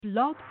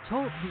Blog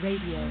Talk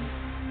Radio.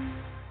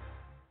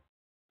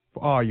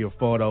 For all your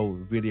photo,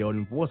 video,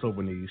 and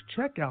voiceover needs,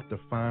 check out the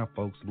fine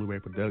folks at Blueberry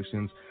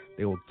Productions.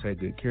 They will take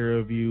good care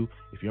of you.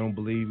 If you don't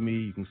believe me,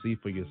 you can see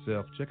for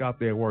yourself. Check out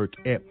their work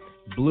at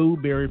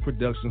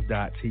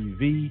blueberryproductions.tv,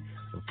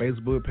 the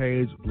Facebook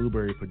page,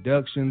 Blueberry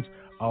Productions,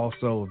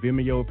 also a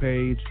Vimeo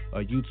page, a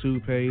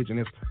YouTube page, and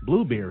it's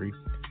Blueberry,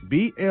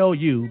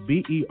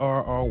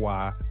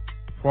 Blueberry,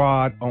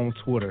 Prod on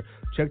Twitter.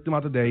 Check them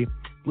out today.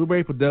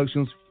 Blueberry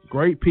Productions,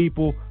 great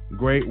people,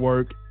 great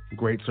work,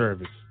 great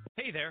service.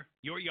 Hey there,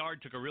 your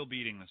yard took a real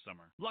beating this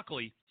summer.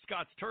 Luckily,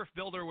 Scott's Turf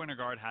Builder Winter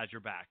Guard has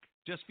your back.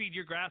 Just feed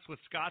your grass with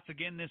Scott's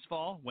again this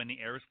fall when the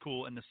air is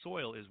cool and the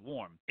soil is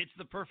warm. It's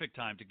the perfect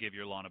time to give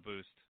your lawn a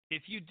boost.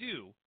 If you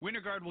do,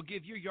 Winter Guard will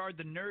give your yard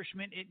the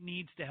nourishment it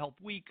needs to help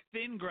weak,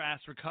 thin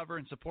grass recover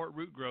and support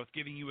root growth,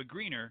 giving you a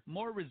greener,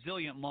 more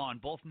resilient lawn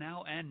both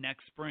now and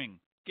next spring.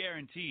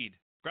 Guaranteed.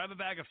 Grab a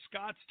bag of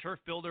Scott's Turf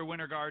Builder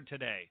Winter Guard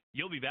today.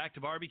 You'll be back to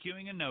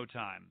barbecuing in no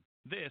time.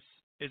 This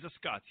is a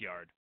Scott's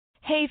Yard.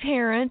 Hey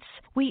parents,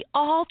 we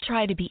all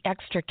try to be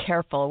extra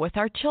careful with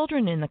our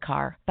children in the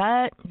car,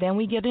 but then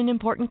we get an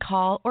important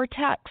call or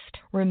text.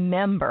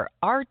 Remember,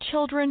 our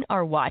children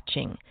are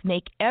watching.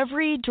 Make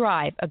every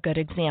drive a good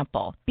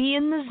example. Be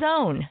in the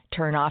zone.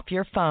 Turn off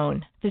your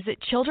phone. Visit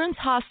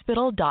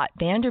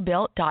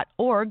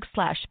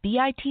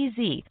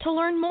childrenshospital.vanderbilt.org/BITZ to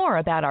learn more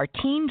about our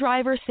Teen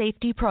Driver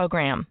Safety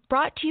Program.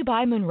 Brought to you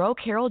by Monroe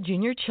Carroll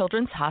Jr.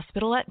 Children's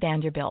Hospital at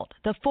Vanderbilt,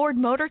 the Ford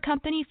Motor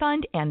Company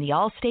Fund, and the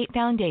Allstate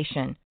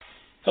Foundation.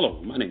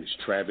 Hello, my name is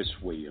Travis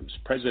Williams,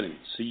 President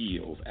and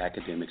CEO of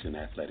Academics and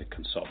Athletic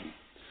Consulting,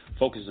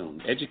 focusing on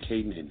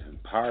educating and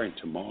empowering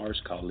tomorrow's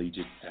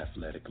collegiate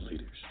athletic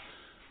leaders.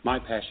 My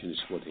passion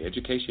is for the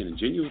education and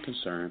genuine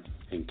concern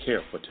and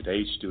care for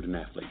today's student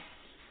athlete.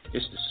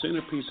 It's the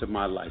centerpiece of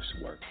my life's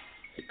work.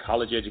 A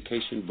college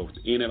education, both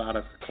in and out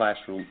of the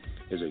classroom,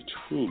 is a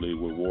truly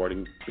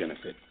rewarding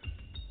benefit.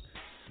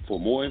 For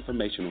more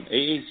information on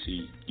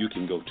AAC, you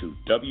can go to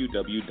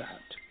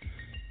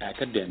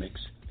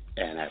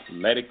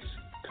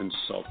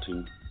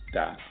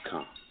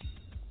www.academicsandathleticsconsulting.com.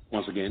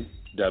 Once again,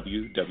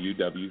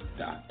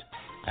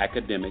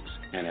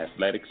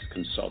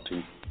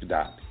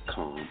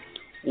 www.academicsandathleticsconsulting.com.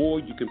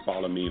 Or you can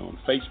follow me on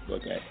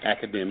Facebook at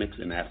Academics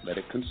and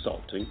Athletic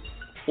Consulting,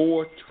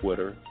 or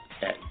Twitter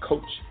at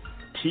Coach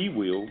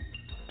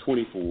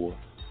TWill24,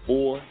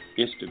 or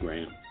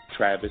Instagram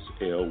Travis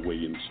L.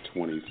 Williams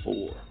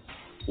 24.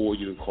 Or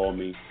you can call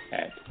me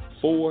at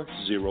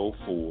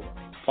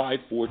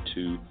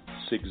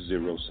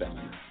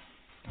 404-542-6079.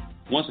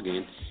 Once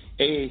again,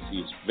 AAC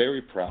is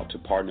very proud to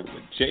partner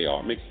with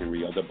J.R.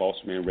 McHenry of the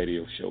Bossman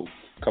Radio Show,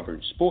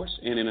 covering sports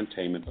and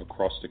entertainment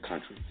across the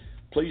country.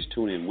 Please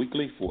tune in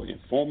weekly for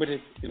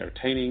informative,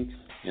 entertaining,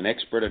 and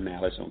expert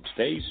analysis on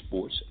today's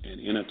sports and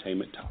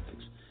entertainment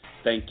topics.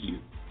 Thank you.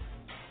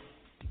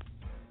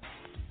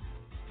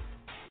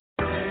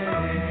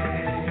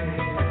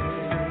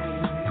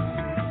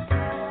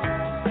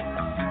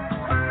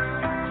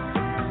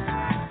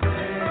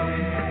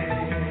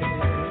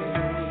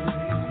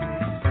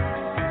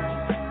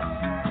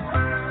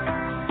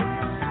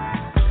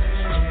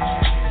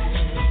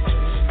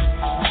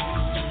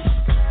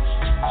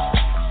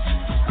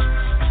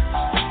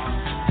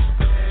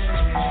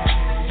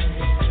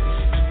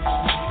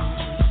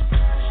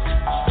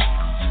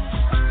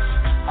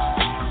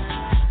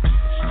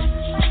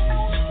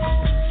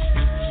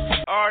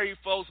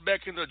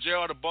 Back in the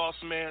J.R. the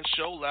Bossman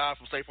show, live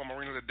from State Farm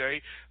Arena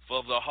today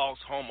for the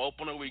Hawks home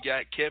opener. We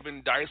got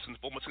Kevin Dyson,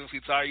 former Tennessee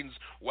Titans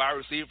wide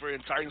receiver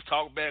and Titans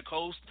Talkback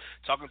host,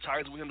 talking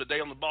Titans with him today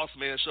on the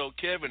Bossman show.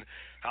 Kevin,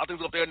 how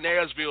things up there in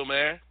Nashville,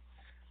 man?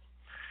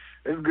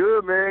 It's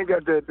good, man.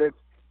 Got that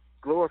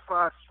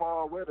glorified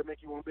fall weather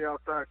make you want to be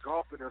outside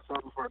golfing or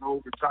something for an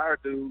old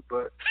retired dude,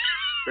 but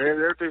man,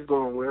 everything's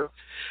going well.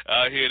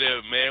 I hear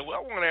that, man. Well,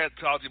 I want to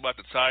talk to you about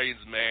the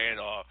Titans, man.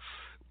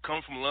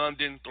 Come from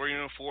London,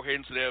 3-4,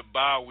 heading to their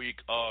bye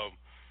week.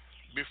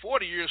 Before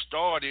the year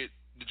started,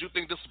 did you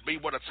think this would be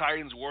what the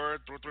Titans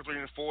were,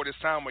 3-4 this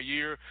time of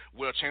year,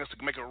 with a chance to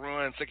make a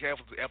run second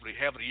half of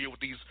the year with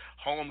these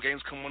home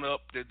games coming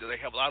up? They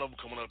have a lot of them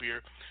coming up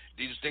here.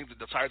 Do you just think that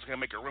the Titans can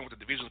make a run with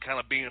the division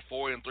kind of being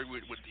 4-3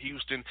 with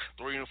Houston,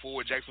 3-4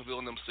 with Jacksonville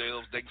and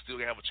themselves? They can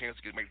still have a chance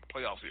to make the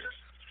playoffs here.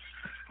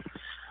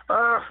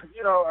 I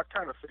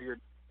kind of figured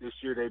this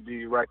year they'd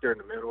be right there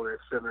in the middle, at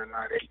 7-9,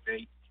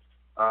 8-8.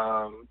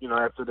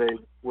 After they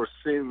were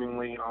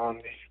seemingly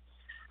on the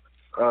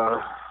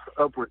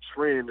upward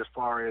trend as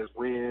far as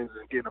wins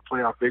and getting a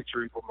playoff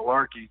victory for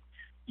Malarkey,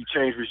 you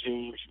change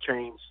regimes, you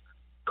change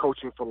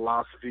coaching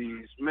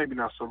philosophies, maybe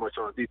not so much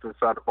on the defense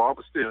side of the ball,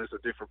 but still it's a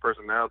different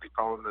personality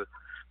calling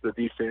the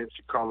defense.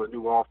 You call a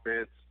new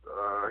offense.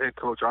 Head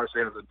coach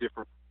obviously has a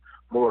different,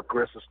 more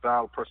aggressive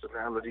style of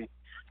personality.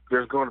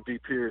 There's going to be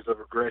periods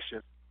of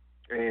aggression.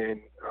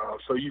 And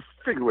so you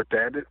figure with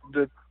that,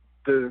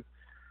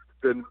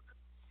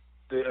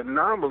 the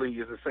anomaly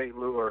is the St.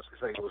 Louis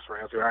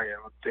Rams. Here I am,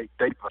 date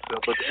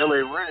myself, but the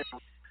LA Rams,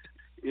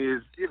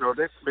 is,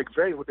 that's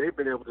McVay, what they've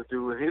been able to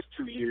do in his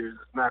 2 years is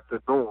not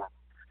the norm.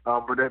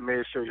 But that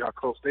may show you how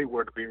close they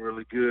were to being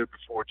really good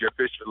before Jeff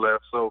Fisher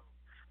left. So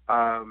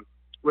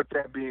with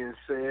that being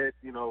said,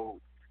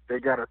 they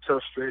got a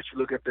tough stretch. You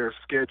look at their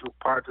schedule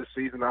part of the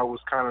season, I was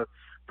kind of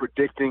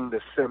predicting the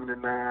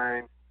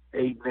 7-9,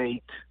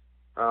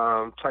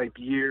 8-8 type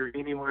year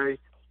anyway.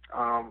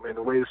 And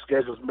the way the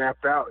schedule's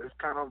mapped out, it's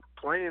kind of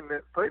played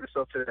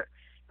itself to that.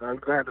 I'm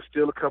going to have to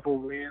steal a couple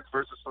of wins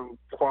versus some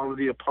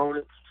quality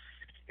opponents.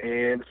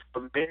 And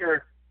from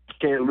there, you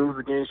can't lose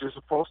the games you're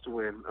supposed to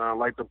win,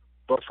 like the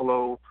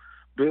Buffalo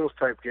Bills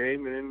type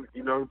game. And,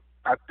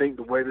 I think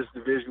the way this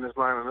division is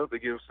lining up, they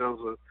give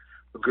themselves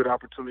a good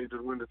opportunity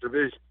to win the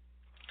division.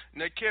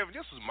 Now, Kevin,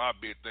 this is my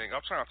big thing.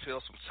 I'm trying to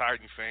tell some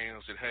Titan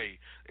fans that, hey,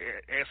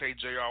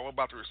 SAJR, what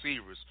about the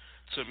receivers?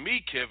 To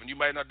me, Kevin, you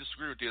might not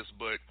disagree with this,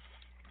 but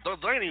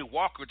Delaney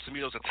Walker, to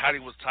me, was a tight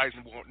end, was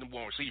Titans' number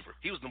one receiver.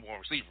 He was number one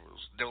receiver. It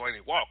was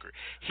Delaney Walker.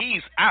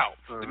 He's out.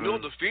 The middle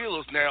of the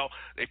field is now,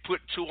 they put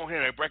two on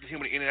him. They bracket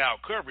him in in and out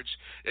coverage.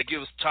 It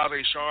gives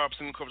Tajay Sharp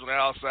single coverage on the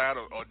outside,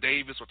 or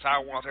Davis, or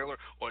Tywan Taylor,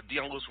 or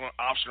Deion Lewis run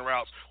option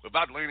routes.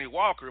 Without Delaney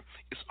Walker,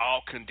 it's all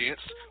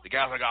condensed. The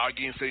guys like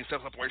getting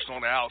separation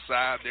on the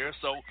outside there.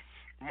 So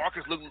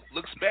Marcus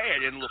looks bad,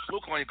 and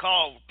LaFleur only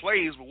call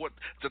plays with what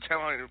the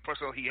talent and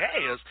personnel he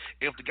has.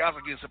 If the guys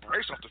are getting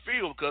separation off the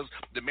field because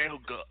the man who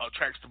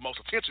attracts the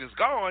most attention is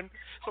gone,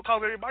 so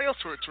cause everybody else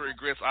to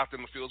regress out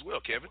in the field as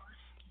well, Kevin.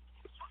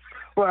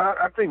 Well,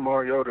 I think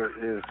Mariota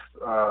is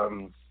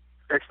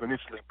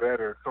exponentially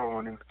better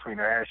throwing in between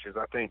the ashes.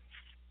 I think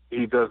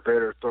he does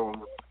better throwing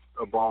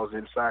balls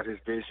inside his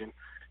vision.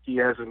 He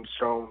hasn't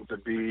shown to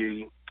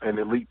be an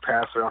elite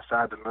passer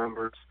outside the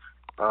numbers.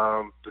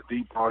 The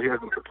deep ball, he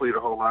hasn't completed a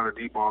whole lot of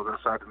deep balls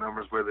outside the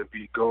numbers, whether it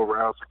be go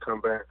routes or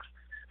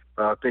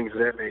comebacks, things of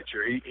that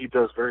nature. He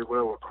does very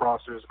well with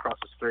crossers across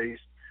his face,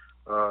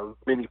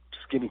 many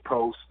skinny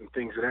posts and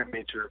things of that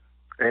nature.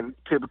 And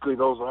typically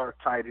those are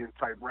tight end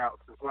type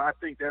routes. And so I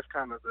think that's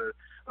kind of the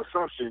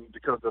assumption,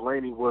 because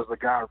Delaney was the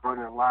guy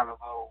running a lot of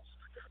those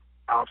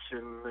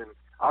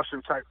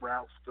option type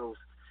routes, those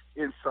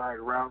inside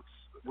routes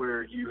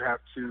where you have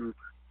to,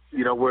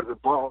 where the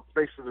ball,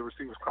 basically the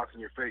receiver's crossing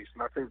your face.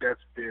 And I think that's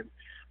been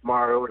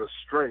Mariota's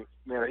strength.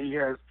 Now, he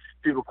has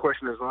people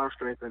question his arm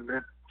strength, and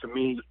that, to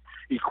me,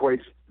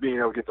 equates being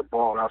able to get the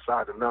ball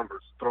outside the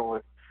numbers,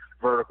 throwing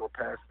vertical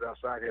passes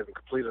outside. He hasn't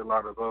completed a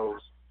lot of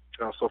those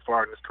so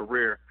far in his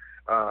career.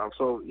 I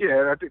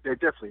think they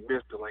definitely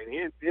missed Delaney.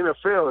 In the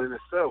NFL in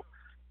itself,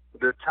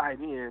 the tight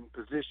end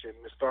position,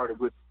 it started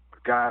with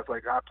guys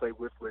like I played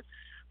with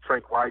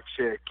Frank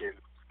Wycheck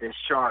and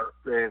Sharp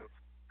and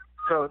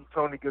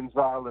Tony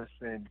Gonzalez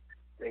and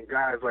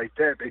guys like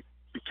that. They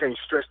became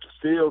stretch the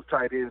field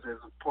tight ends as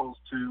opposed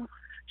to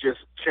just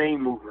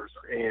chain movers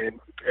and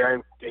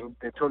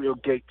Antonio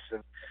Gates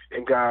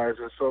and guys.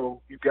 And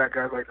so you've got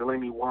guys like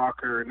Delaney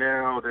Walker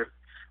now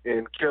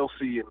and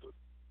Kelsey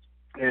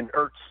and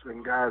Ertz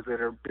and guys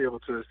that are able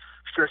to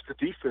stretch the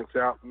defense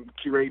out and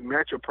curate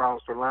matchup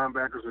problems for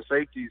linebackers and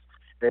safeties.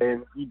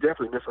 And you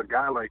definitely miss a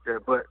guy like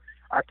that. But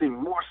I think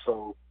more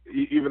so,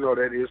 even though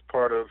that is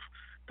part of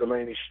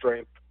Delaney's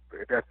strength,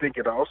 I think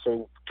it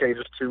also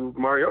caters to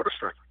Mariota's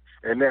strength.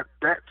 And that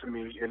to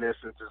me, in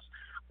essence, is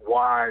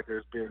why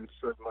there's been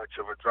so much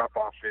of a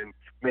drop-off in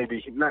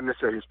maybe not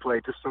necessarily his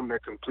play, just some of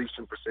that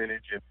completion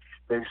percentage and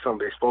maybe some of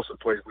the explosive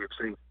plays we've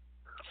seen.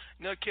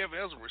 Now, Kevin,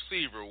 as a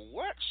receiver,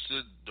 what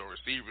should the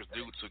receivers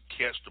do to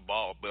catch the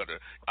ball better?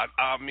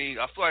 I mean,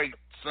 I feel like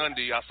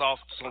Sunday I saw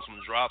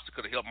some drops that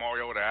could have helped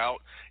Mariota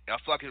out, and I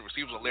feel like his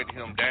receivers are letting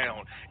him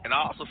down. And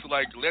I also feel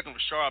like letting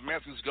Rashard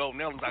Matthews go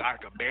now is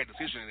like a bad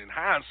decision in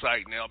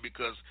hindsight now,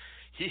 because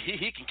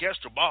he can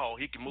catch the ball,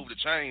 he can move the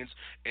chains,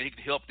 and he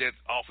can help that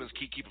offense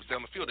keep us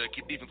down the field,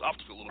 keep defense off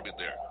the field a little bit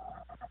there.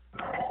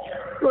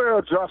 Well,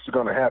 drops are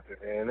going to happen,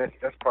 and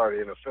that's part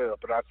of the NFL.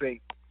 But I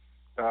think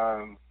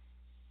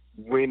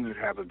when you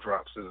have the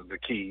drops is the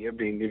key. I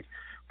mean,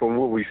 from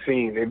what we've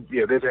seen,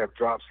 they'd have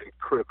drops in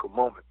critical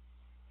moments,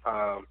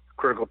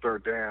 critical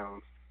third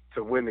down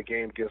to win the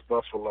game against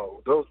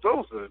Buffalo. Those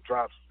are the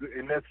drops,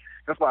 and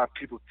that's why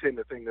people tend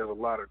to think there's a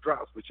lot of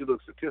drops. But you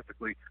look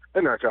statistically,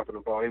 they're not dropping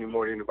the ball any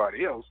more than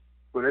anybody else.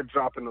 But they're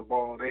dropping the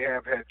ball. They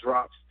have had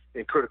drops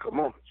in critical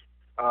moments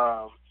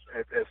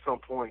at some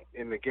point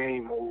in the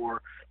game,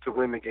 or to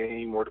win the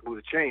game, or to move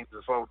the chains.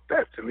 And so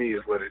that, to me,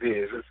 is what it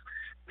is.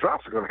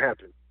 Drops are going to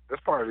happen.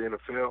 That's part of the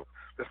NFL.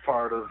 That's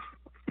part of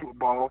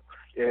football.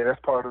 And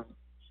that's part of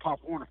Pop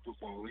Warner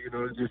football.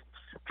 It's just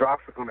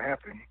drops are going to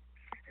happen.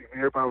 If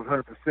everybody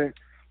was 100%,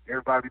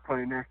 everybody be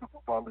playing National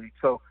Football League.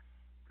 So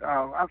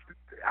I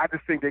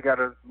just think they got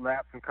to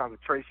lapse in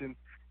concentration.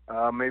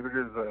 Maybe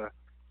there's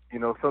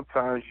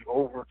sometimes you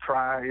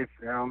over-try it.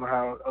 I don't know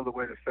how other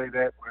way to say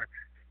that, where,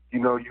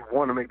 you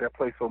want to make that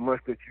play so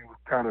much that you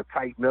kind of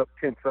tighten up,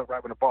 tense up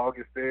right when the ball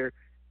gets there.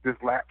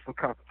 Just lapse in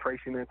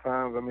concentration at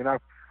times. I mean,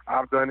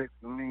 I've done it.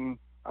 I mean,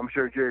 I'm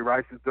sure Jerry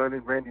Rice has done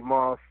it. Randy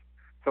Moss,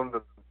 some of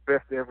the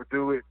best to ever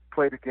do it.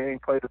 Play the game,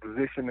 play the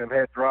position, and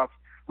had drops.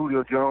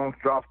 Julio Jones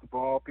drops the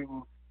ball.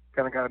 People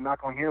kind of got a knock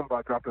on him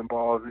by dropping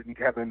balls and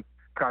having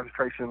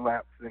concentration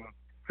laps. And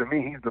to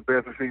me, he's the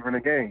best receiver in the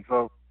game.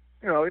 So,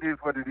 it is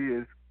what it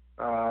is.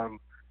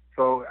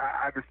 So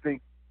I just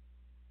think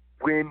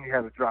when you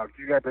have a drop,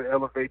 you got to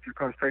elevate your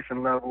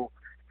concentration level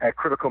at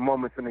critical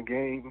moments in the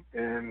game,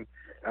 and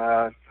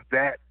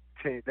that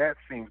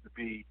seems to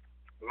be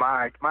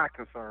my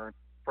concern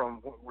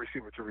from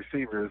receiver to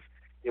receivers.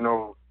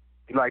 You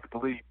like to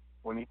believe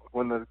when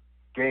the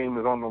game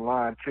is on the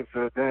line, chips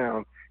are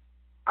down,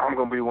 I'm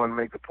going to be the one to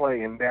make the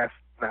play, and that's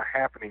not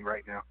happening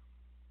right now.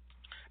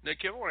 Now,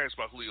 Kevin, I want to ask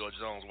about Julio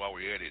Jones while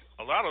we're at it.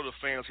 A lot of the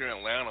fans here in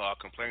Atlanta are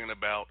complaining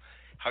about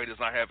how he does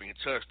not have any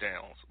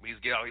touchdowns. He's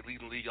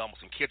leading the league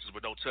almost in catches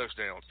but no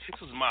touchdowns.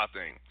 This is my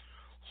thing.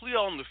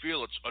 Julio on the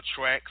field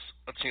attracts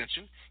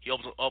attention. He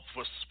opens up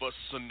for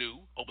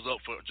Sanu, opens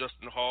up for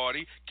Justin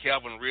Hardy,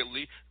 Calvin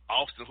Ridley,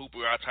 Austin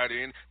Hooper, our tight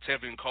end,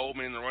 Tevin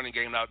Coleman in the running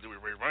game. Not really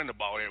running the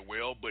ball that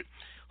well, but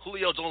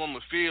Julio Jones on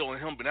the field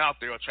and him being out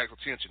there attracts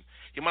attention.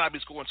 He might not be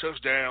scoring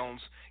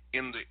touchdowns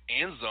in the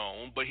end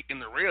zone, but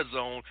in the red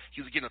zone,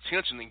 he's getting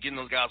attention and getting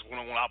those guys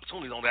one-on-one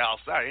opportunities on the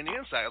outside and the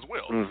inside as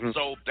well. Mm-hmm.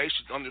 So they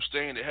should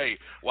understand that, hey,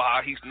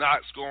 while he's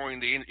not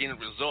scoring the end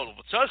result of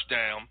a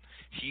touchdown,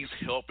 he's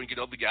helping get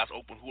other guys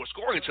open who are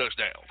scoring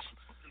touchdowns.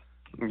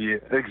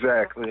 Yeah,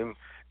 exactly. And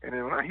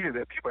then when I hear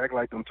that, people act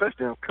like them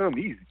touchdowns come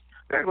easy.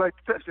 They act like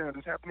the touchdown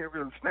just happen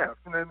every other snap.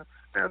 And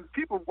then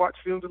people watch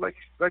films like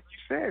you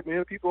said,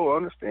 man. People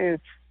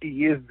understand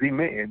he is the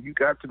man. You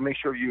got to make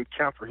sure you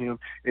account for him.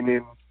 And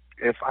then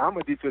if I'm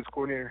a defense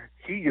coordinator,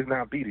 he is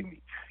not beating me.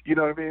 You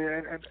know what I mean?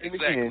 And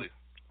exactly. Again,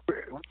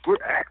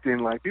 we're acting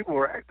like people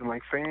are acting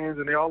like fans,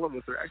 and all of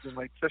us are acting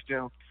like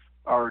touchdowns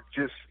are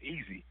just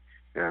easy.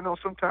 And I know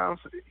sometimes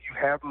you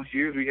have those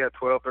years where you have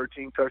 12,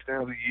 13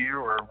 touchdowns a year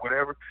or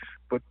whatever,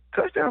 but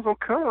touchdowns don't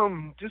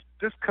come just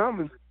come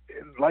and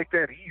like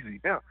that easy.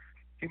 Now,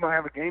 he might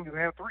have a game, you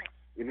have 3,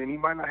 and then he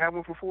might not have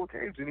one for 4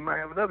 games, and he might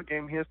have another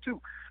game, he has 2.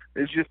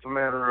 It's just a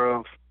matter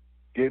of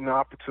getting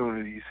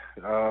opportunities.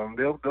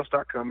 They'll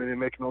start coming and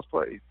making those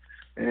plays.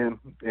 And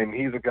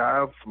he's a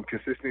guy from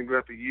consistently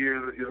throughout the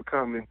year, he'll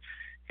come, and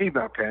he's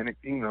not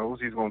panicked. He knows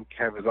he's going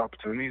to have his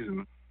opportunities,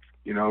 and,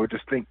 I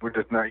just think we're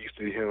just not used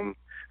to him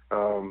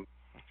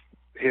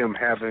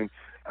having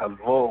a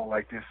lull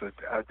like this,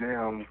 a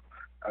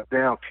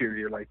down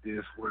period like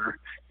this where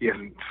he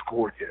hasn't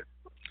scored yet.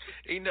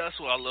 That's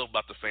what I love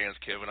about the fans,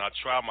 Kevin. I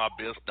try my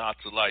best not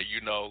to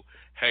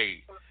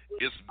hey,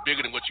 it's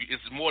bigger than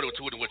it's more to it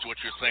than what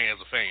you're saying as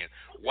a fan.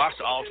 Watch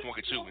the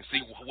all-22 and see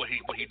what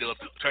he does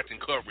protecting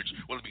coverage,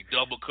 whether it be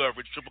double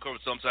coverage, triple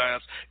coverage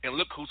sometimes, and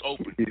look who's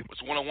open.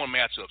 It's one-on-one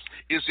matchups.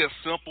 It's just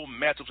simple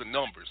matchups and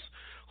numbers.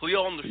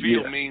 Julio on the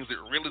field means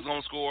that Ridley's going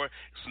to score,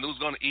 Sanu's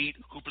going to eat,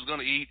 Hooper's going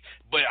to eat,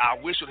 but I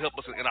wish it would help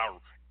us in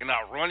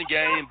our running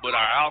game, but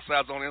our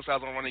outside zone,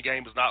 inside zone running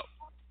game is not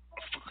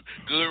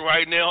good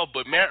right now.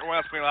 But Matt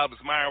Ryan's playing out of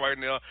his mind right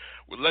now.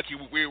 We're lucky.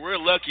 We're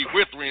lucky.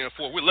 We're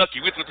 3-4. We're lucky.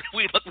 We're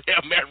lucky to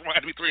have Matt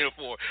Ryan to be 3-4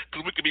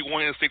 because we could be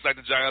 1-6 like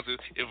the Giants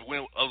if we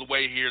went other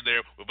way here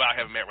there without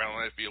having Matt Ryan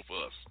on that field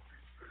for us.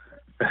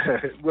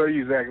 Well,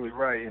 you're exactly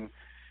right, and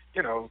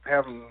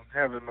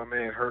having my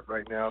man hurt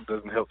right now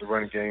doesn't help the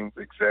running game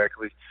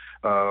exactly.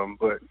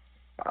 But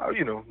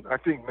I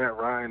think Matt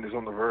Ryan is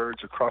on the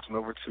verge of crossing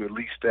over to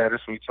elite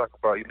status. When you talk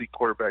about elite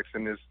quarterbacks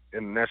in the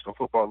National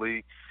Football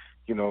League,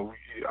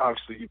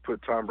 obviously you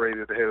put Tom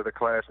Brady at the head of the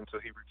class until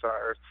he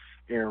retires.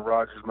 Aaron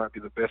Rodgers might be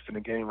the best in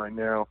the game right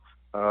now.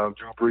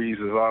 Drew Brees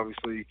is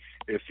obviously,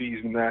 if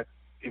he's not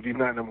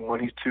number 1,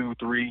 he's 2,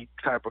 3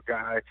 type of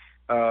guy.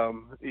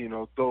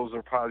 Those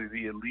are probably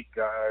the elite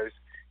guys.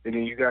 And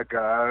then you got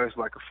guys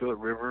like Phillip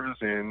Rivers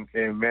and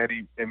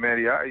Matty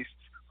Ice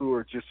who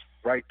are just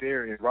right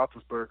there in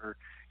Roethlisberger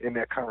in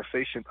that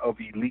conversation of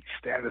elite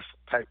status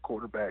type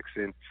quarterbacks,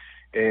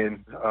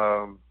 and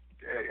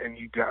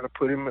you got to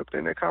put him up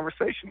in that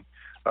conversation.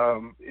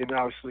 And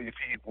obviously, if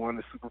he had won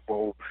the Super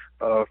Bowl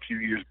a few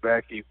years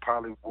back, he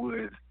probably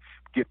would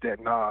get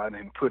that nod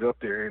and put up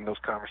there in those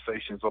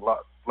conversations a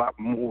lot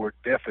more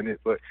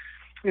definite. But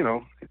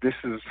this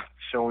is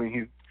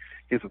showing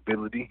his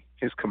ability,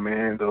 his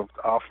command of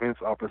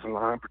offensive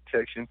line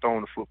protection,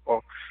 throwing the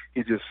football.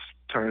 He just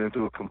turned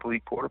into a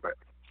complete quarterback.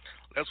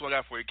 That's what I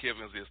got for you,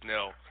 Kevin, is this.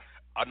 Now,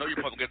 I know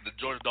you're probably getting the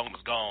Georgia Dome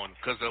is gone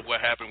because of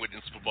what happened with the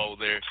Super Bowl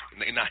there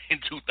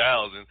in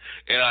 2000.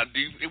 And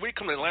when you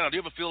come to Atlanta, do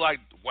you ever feel like,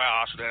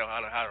 wow, I should have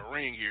had a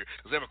ring here?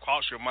 Does it ever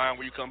cross your mind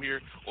when you come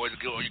here, or is it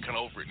good, or are you kind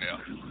of over it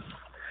now?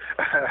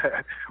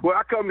 Well,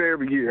 I come there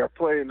every year. I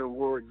play in the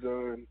Warwick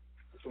Zone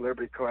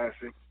Celebrity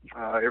Classic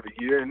every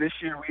year, and this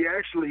year we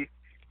actually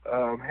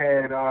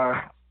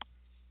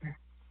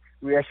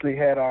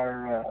had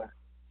our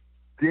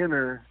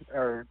dinner,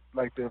 or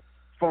like the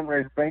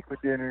fundraiser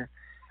banquet dinner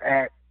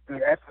at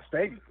the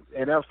stadium,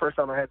 and that was the first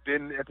time I had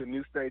been at the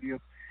new stadium.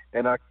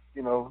 And I,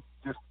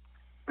 just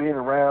being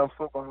around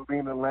football,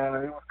 being in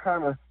Atlanta, it was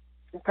kind of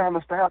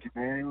nostalgic,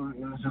 man.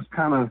 It was just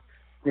kind of,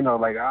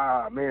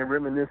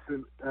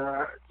 reminiscent,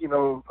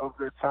 of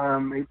the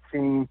time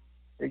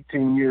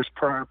 18 years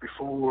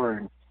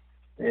before,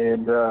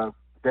 and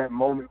that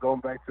moment,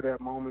 going back to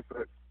that moment.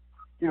 But,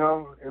 you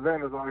know,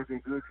 Atlanta's always been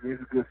good to me.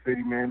 It's a good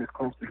city, man. It's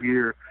close to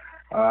here.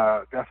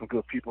 Got some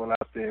good people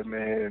out there,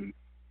 man.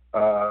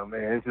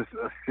 Man, it's just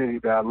a city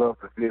that I love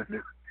to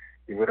visit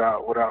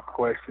without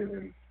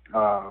question.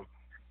 And,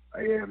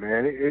 yeah,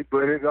 man.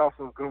 But it's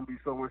also going to be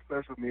so much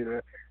special to me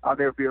that I'll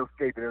never be able to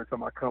escape it. Every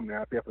time I come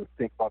there, I definitely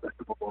think about that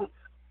Super Bowl.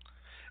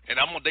 And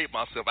I'm going to date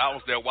myself. I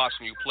was there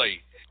watching you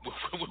play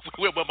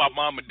with my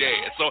mom and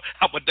dad. So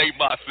I'm going to date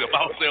myself.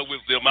 I was there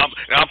with them. I'm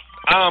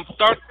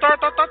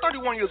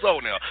 31 years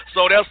old now.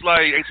 So that's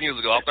like 18 years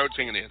ago. I'm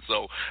 13 then.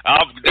 So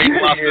I'm dating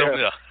myself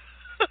now.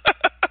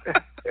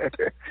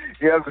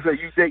 Yeah, I was going to say,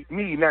 you date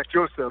me, not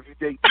yourself. You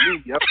date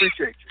me. I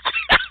appreciate you.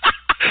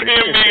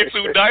 And me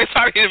too, Dice.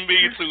 I didn't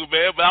mean to,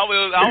 man. But I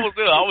was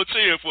there. I was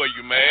cheering for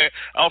you, man.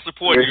 I was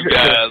supporting you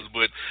guys.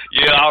 But,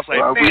 yeah, I was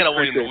like, man, I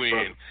want him to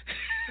win.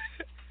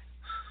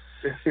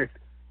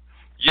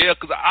 Yeah,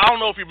 because I don't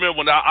know if you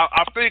remember.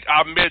 I think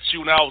I met you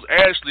when I was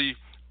actually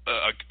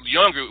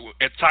younger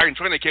at Titan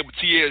training camp with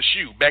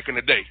TSU back in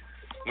the day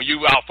when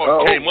you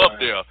first came up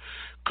there.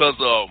 Because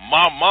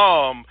my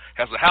mom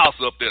has a house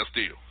up there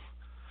still.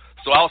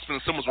 So I was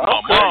spending summers with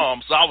my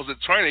mom. So I was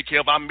at training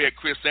camp. I met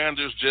Chris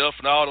Sanders, Jeff,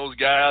 and all those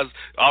guys.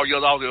 All the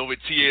others, I was over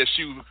at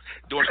TSU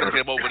doing training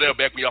camp over there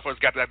back when y'all first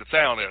got to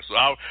town there. So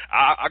I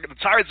got the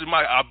Titans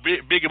are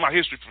big in my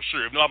history for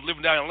sure. Even though I'm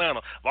living down in Atlanta,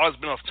 I've always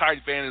been a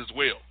Titan fan as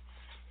well.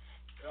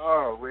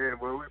 Oh, man.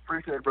 Well, we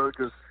appreciate it, brother,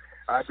 because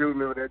I do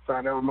remember that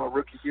time. That was my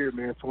rookie year,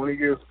 man, 20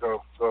 years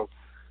ago. So,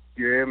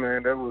 yeah,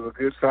 man, that was a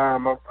good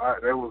time.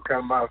 That was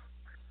kind of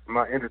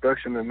my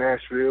introduction to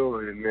Nashville,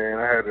 and, man,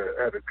 I had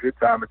a good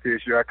time at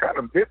TSU. I kind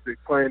of missed it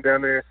playing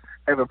down there,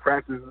 having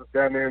practices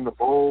down there in the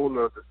bowl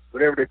or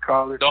whatever they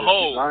call it. The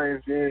hole.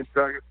 Lions Den,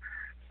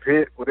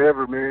 Pit,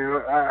 whatever,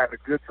 man. I had a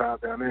good time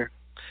down there.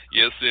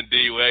 Yes,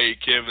 indeed. Well, hey,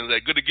 Kevin,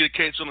 good to get a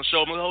catch on the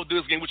show. Man, I hope to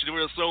do this game with you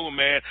real soon,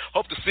 man.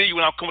 Hope to see you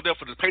when I come up there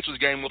for the Patriots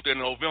game up there in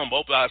November.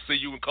 Hopefully I'll see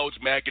you and Coach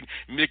Mack and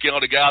Mickey and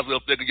all the guys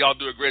up there. Y'all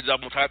do a great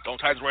job on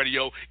Titans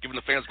Radio, giving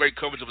the fans great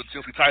coverage of the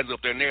Tennessee Titans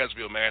up there in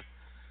Nashville, man.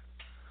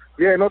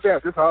 Yeah, no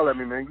doubt. Just holler at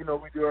me, man. You know,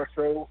 we do our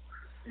show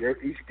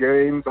each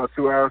game about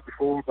 2 hours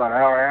before, about an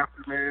hour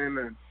after, man.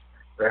 And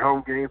the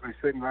home games, we're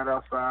sitting right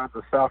outside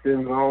the South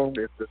End Zone.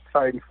 It's the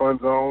Titan Fun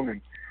Zone, and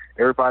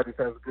everybody just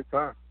has a good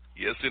time.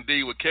 Yes,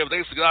 indeed. Well, Kevin,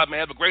 thanks to God, man.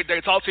 Have a great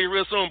day. Talk to you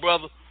real soon,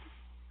 brother.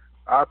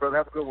 All right, brother.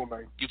 Have a good one,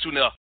 man. You too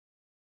now.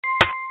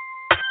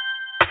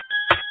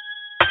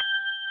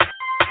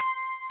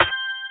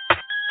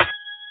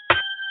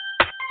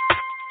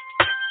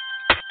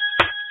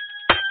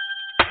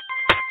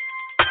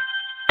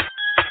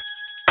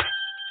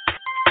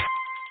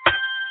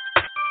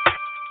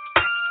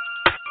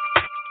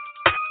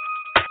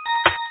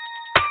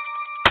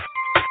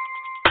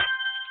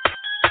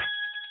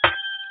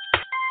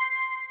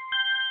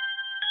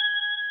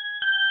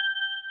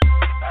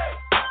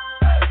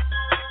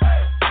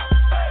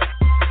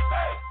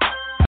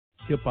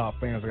 Hip-hop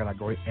fans, I got a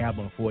great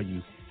album for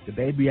you. The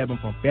debut album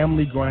from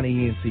Family Grind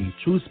ENT,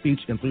 True Speech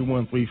and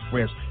 313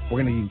 Fresh.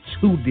 We're going to use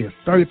 2 discs,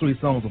 33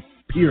 songs of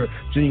pure,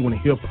 genuine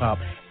hip-hop.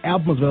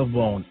 Albums available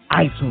on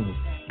iTunes,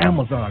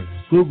 Amazon,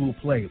 Google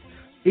Play,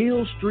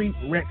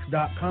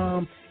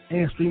 illstreetrex.com,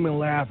 and streaming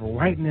live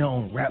right now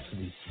on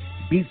Rhapsody,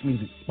 Beats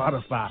Music,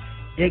 Spotify,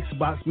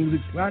 Xbox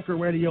Music, Slacker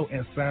Radio,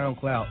 and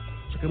SoundCloud.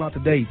 Check them out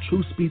today,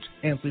 True Speech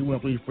and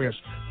 313 Fresh,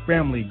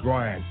 Family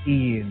Grind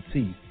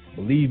ENT.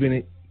 Believe in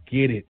it,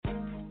 get it.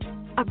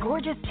 A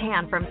gorgeous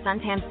tan from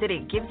Suntan City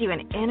gives you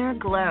an inner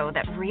glow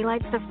that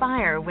relights the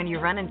fire when you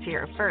run into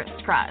your first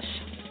crush.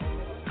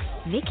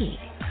 Vicky,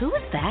 who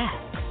is that?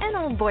 An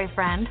old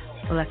boyfriend.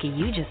 Lucky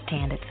you just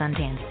tanned at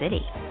Suntan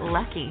City.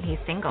 Lucky he's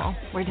single.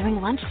 We're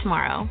doing lunch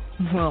tomorrow.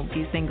 Won't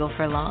be single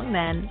for long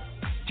then.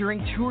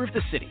 During Tour of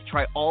the City,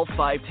 try all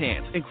 5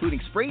 tans,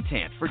 including spray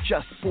tan, for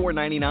just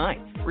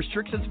 $4.99.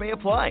 Restrictions may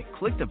apply.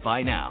 Click to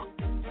buy now.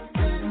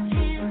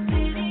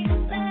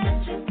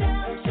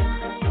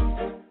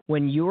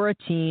 When you're a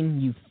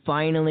teen, you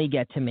finally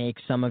get to make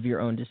some of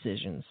your own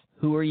decisions.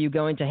 Who are you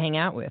going to hang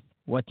out with?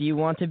 What do you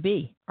want to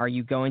be? Are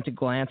you going to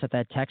glance at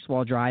that text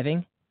while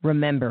driving?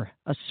 Remember,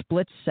 a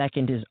split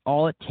second is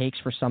all it takes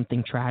for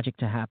something tragic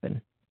to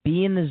happen.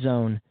 Be in the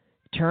zone.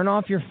 Turn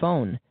off your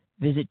phone.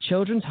 Visit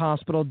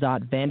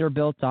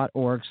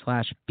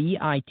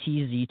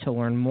childrenshospital.vanderbilt.org/BITZ to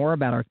learn more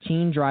about our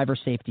teen driver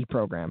safety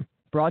program.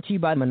 Brought to you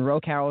by Monroe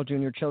Carroll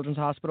Jr. Children's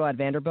Hospital at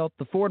Vanderbilt,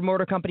 the Ford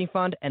Motor Company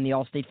Fund, and the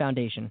Allstate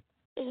Foundation.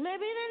 Maybe the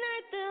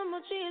night that my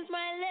dreams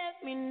might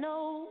let me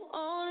know.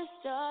 All the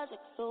stars are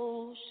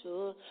so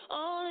sure.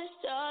 All the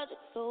stars are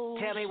so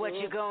Tell me what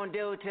you gonna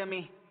do to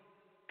me.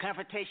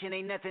 Confrontation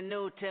ain't nothing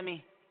new to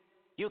me.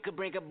 You could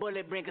bring a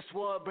bullet, bring a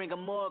sword, bring a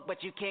morgue,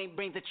 but you can't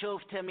bring the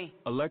truth to me.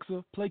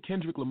 Alexa, play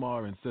Kendrick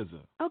Lamar and SZA.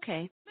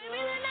 Okay.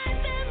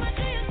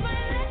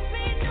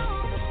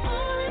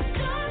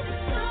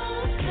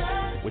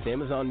 With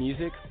Amazon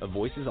Music, a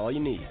voice is all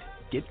you need.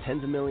 Get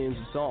tens of millions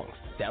of songs.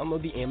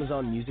 Download the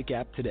Amazon Music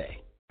app today.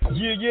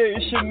 Yeah,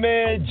 it's your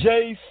man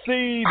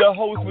JC, the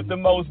host with the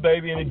most,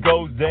 baby, and it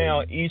goes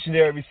down each and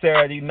every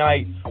Saturday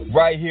night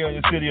right here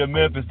in the city of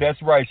Memphis.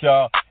 That's right,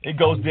 y'all. It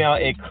goes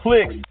down at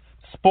Clicks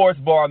Sports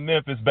Bar,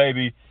 Memphis,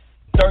 baby.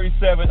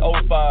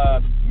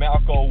 3705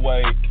 Malco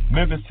Way,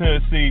 Memphis,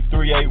 Tennessee,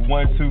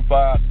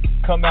 38125.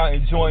 Come out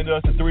and join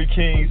us, the Three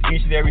Kings,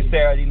 each and every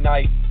Saturday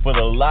night for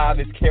the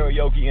livest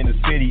karaoke in the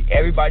city.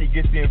 Everybody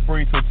gets in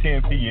free till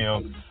 10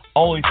 p.m.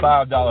 Only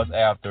 $5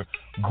 after.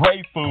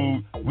 Great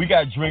food. We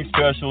got drink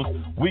specials.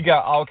 We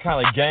got all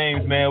kind of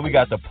games, man. We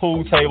got the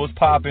pool tables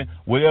popping.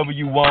 Whatever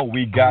you want,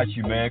 we got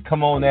you, man.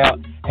 Come on out.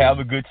 Have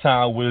a good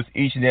time with us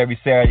each and every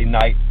Saturday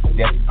night.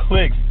 That's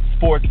Clicks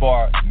Sports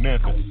Bar,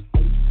 Memphis.